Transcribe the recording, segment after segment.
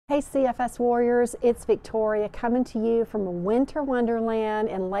Hey CFS Warriors, it's Victoria coming to you from a winter wonderland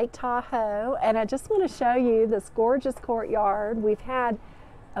in Lake Tahoe, and I just want to show you this gorgeous courtyard. We've had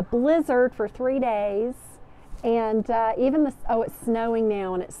a blizzard for 3 days, and it's snowing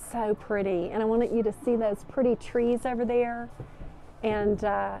now, and it's so pretty. And I wanted you to see those pretty trees over there, and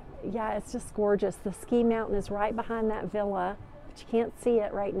yeah, it's just gorgeous. The ski mountain is right behind that villa, but you can't see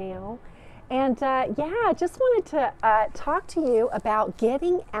it right now. And yeah, I just wanted to talk to you about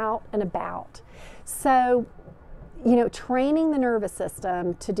getting out and about. So, you know, training the nervous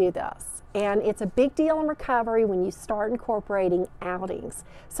system to do this. And it's a big deal in recovery when you start incorporating outings.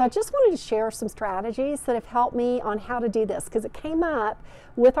 So I just wanted to share some strategies that have helped me on how to do this, because it came up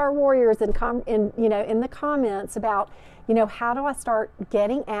with our warriors in the comments about, you know, how do I start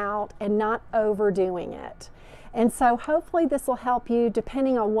getting out and not overdoing it. And so hopefully this will help you,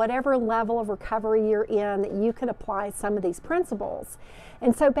 depending on whatever level of recovery you're in, that you can apply some of these principles.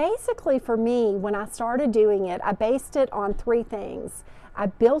 And so basically for me, when I started doing it, I based it on 3 things. I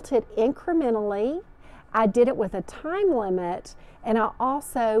built it incrementally, I did it with a time limit, and I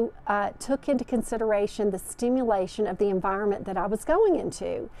also took into consideration the stimulation of the environment that I was going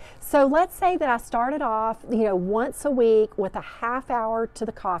into. So let's say that I started off, you know, once a week with a half hour to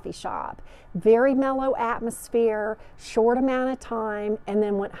the coffee shop, very mellow atmosphere, short amount of time, and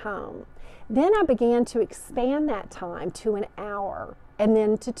then went home. Then I began to expand that time to an hour and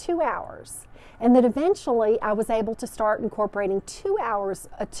then to 2 hours. And then eventually I was able to start incorporating 2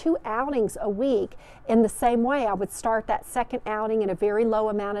 outings a week in the same way. I would start that second outing in a very low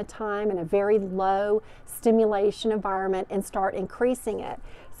amount of time in a very low stimulation environment and start increasing it.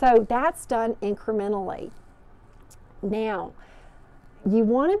 So that's done incrementally. Now, you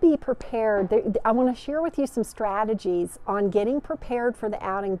want to be prepared. I want to share with you some strategies on getting prepared for the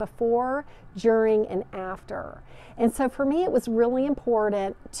outing before, during, and after. And so for me, it was really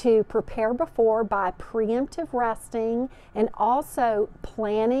important to prepare before by preemptive resting and also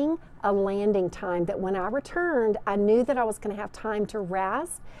planning a landing time, that when I returned, I knew that I was going to have time to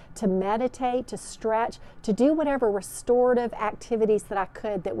rest, to meditate, to stretch, to do whatever restorative activities that I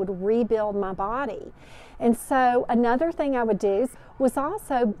could that would rebuild my body. And so another thing I would do was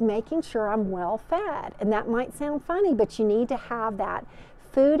also making sure I'm well fed. And that might sound funny, but you need to have that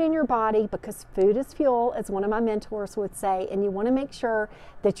food in your body, because food is fuel, as one of my mentors would say, and you want to make sure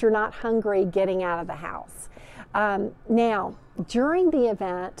that you're not hungry getting out of the house. Now, during the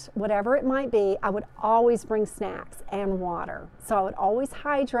event, whatever it might be, I would always bring snacks and water. So I would always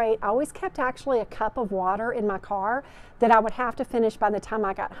hydrate. I always kept actually a cup of water in my car that I would have to finish by the time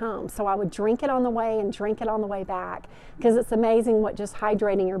I got home. So I would drink it on the way and drink it on the way back, because it's amazing what just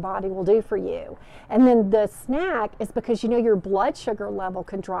hydrating your body will do for you. And then the snack is because, you know, your blood sugar level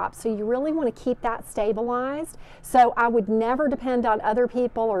can drop. So you really want to keep that stabilized. So I would never depend on other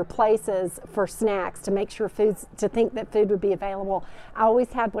people or places for snacks to make sure to think that food would be available. I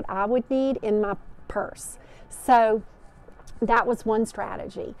always had what I would need in my purse. So that was one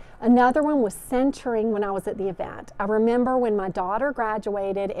strategy. Another one was centering when I was at the event. I remember when my daughter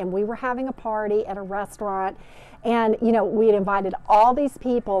graduated and we were having a party at a restaurant, and you know, we had invited all these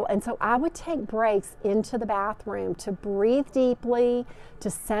people, and so I would take breaks into the bathroom to breathe deeply, to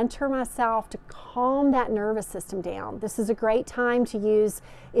center myself, to calm that nervous system down. This is a great time to use,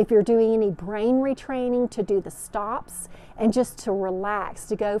 if you're doing any brain retraining, to do the stops and just to relax,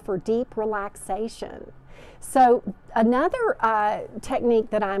 to go for deep relaxation. So another technique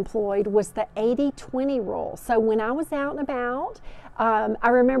that I employed was the 80-20 rule. So when I was out and about, I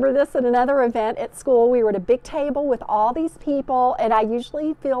remember this at another event at school. We were at a big table with all these people, and I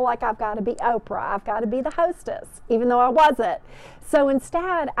usually feel like I've got to be Oprah. I've got to be the hostess, even though I wasn't. So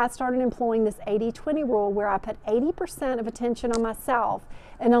instead, I started employing this 80-20 rule, where I put 80% of attention on myself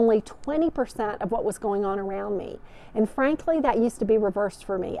and only 20% of what was going on around me. And frankly, that used to be reversed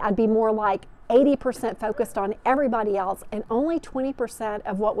for me. I'd be more like 80% focused on everybody else and only 20%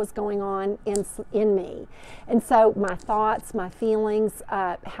 of what was going on in me. And so my thoughts, my feelings,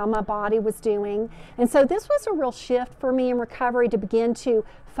 how my body was doing. And so this was a real shift for me in recovery, to begin to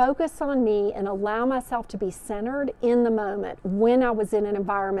focus on me and allow myself to be centered in the moment when I was in an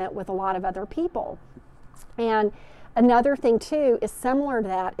environment with a lot of other people. And another thing too is similar to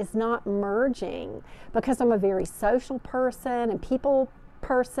that is not merging, because I'm a very social person and people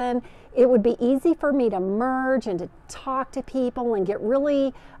person. It would be easy for me to merge and to talk to people and get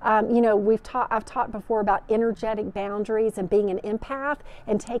really, you know, I've talked before about energetic boundaries and being an empath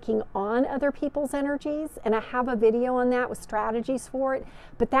and taking on other people's energies. And I have a video on that with strategies for it.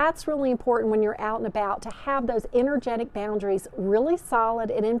 But that's really important when you're out and about, to have those energetic boundaries really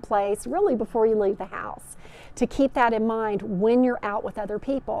solid and in place really before you leave the house. to keep that in mind when you're out with other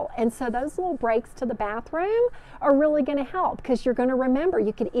people. And so those little breaks to the bathroom are really going to help, because you're going to remember.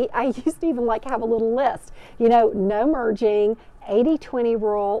 You could eat, I used to even like have a little list, you know, no merging, 80-20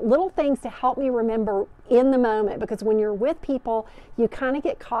 rule, little things to help me remember in the moment, because when you're with people, you kind of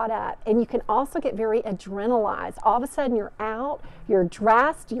get caught up, and you can also get very adrenalized. All of a sudden you're out, you're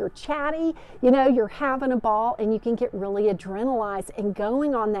dressed, you're chatty, you know, you're having a ball, and you can get really adrenalized and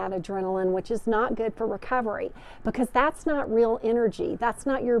going on that adrenaline, which is not good for recovery, because that's not real energy. That's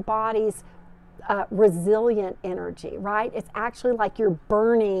not your body's resilient energy, right? It's actually like you're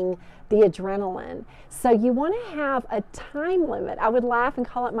burning the adrenaline. So you want to have a time limit. I would laugh and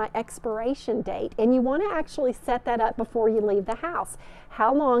call it my expiration date. And you want to actually set that up before you leave the house.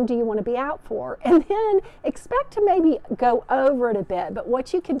 How long do you want to be out for? And then expect to maybe go over it a bit. But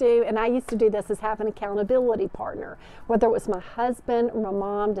what you can do, and I used to do this, is have an accountability partner, whether it was my husband or my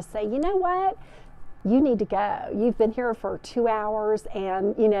mom, to say, you know what? You need to go. You've been here for 2 hours,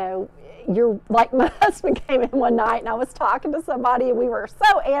 and you know, you're like, my husband came in one night and I was talking to somebody and we were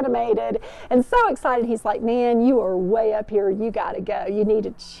so animated and so excited. He's like, man, you are way up here. You got to go. You need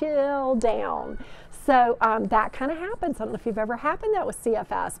to chill down. So that kind of happens. I don't know if you've ever happened that with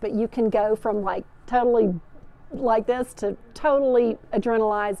CFS, but you can go from like totally like this to totally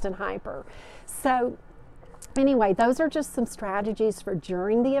adrenalized and hyper. So anyway, those are just some strategies for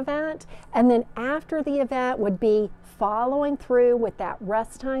during the event. And then after the event would be following through with that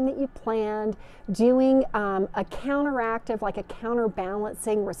rest time that you planned, doing a counteractive, like a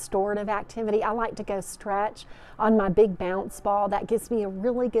counterbalancing restorative activity. I like to go stretch on my big bounce ball. That gives me a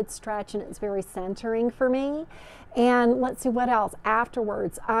really good stretch, and it's very centering for me. And let's see what else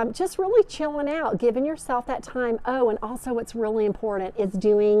afterwards. Just really chilling out, giving yourself that time. Oh, and also what's really important is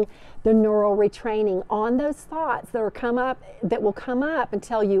doing the neural retraining on those thoughts that will come up and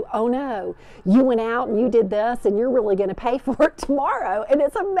tell you, oh no, you went out and you did this and you're really going to pay for it tomorrow. And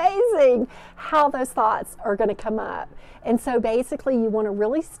it's amazing how those thoughts are going to come up. And so basically you want to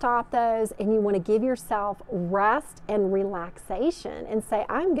really stop those, and you want to give yourself rest and relaxation and say,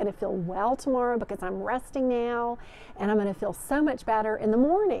 I'm going to feel well tomorrow because I'm resting now, and I'm going to feel so much better in the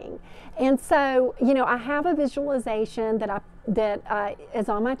morning. And so, you know, I have a visualization that is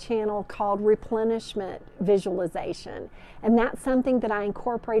on my channel called Replenishment Visualization. And that's something that I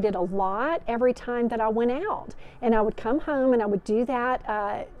incorporated a lot every time that I went out. And I would come home and I would do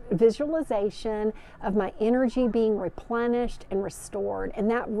that visualization of my energy being replenished and restored. And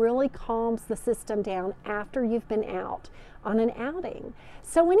that really calms the system down after you've been out on an outing.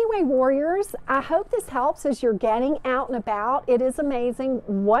 So anyway, warriors, I hope this helps as you're getting out and about. It is amazing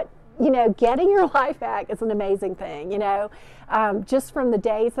what, you know, getting your life back is an amazing thing, you know. Just from the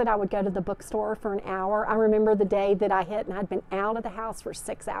days that I would go to the bookstore for an hour, I remember the day that I hit and I'd been out of the house for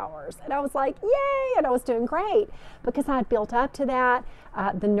 6 hours. And I was like, yay, and I was doing great because I'd built up to that.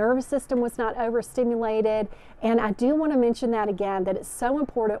 The nervous system was not overstimulated. And I do want to mention that again, that it's so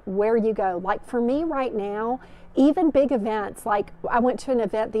important where you go. Like for me right now, even big events, like I went to an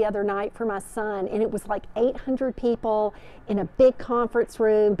event the other night for my son, and it was like 800 people in a big conference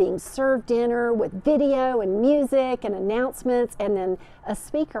room being served dinner with video and music and announcements and then a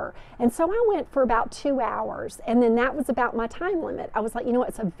speaker. And so I went for about 2 hours, and then that was about my time limit. I was like, you know what,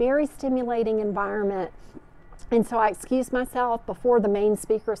 it's a very stimulating environment. And so I excused myself before the main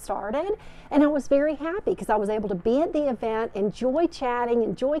speaker started, and I was very happy because I was able to be at the event, enjoy chatting,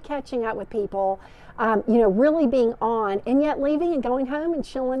 enjoy catching up with people, you know, really being on, and yet leaving and going home and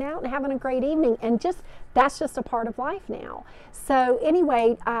chilling out and having a great evening. And just, that's just a part of life now. So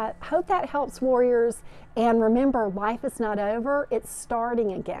anyway, I hope that helps, warriors. And remember, life is not over, it's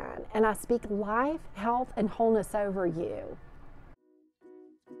starting again. And I speak life, health, and wholeness over you.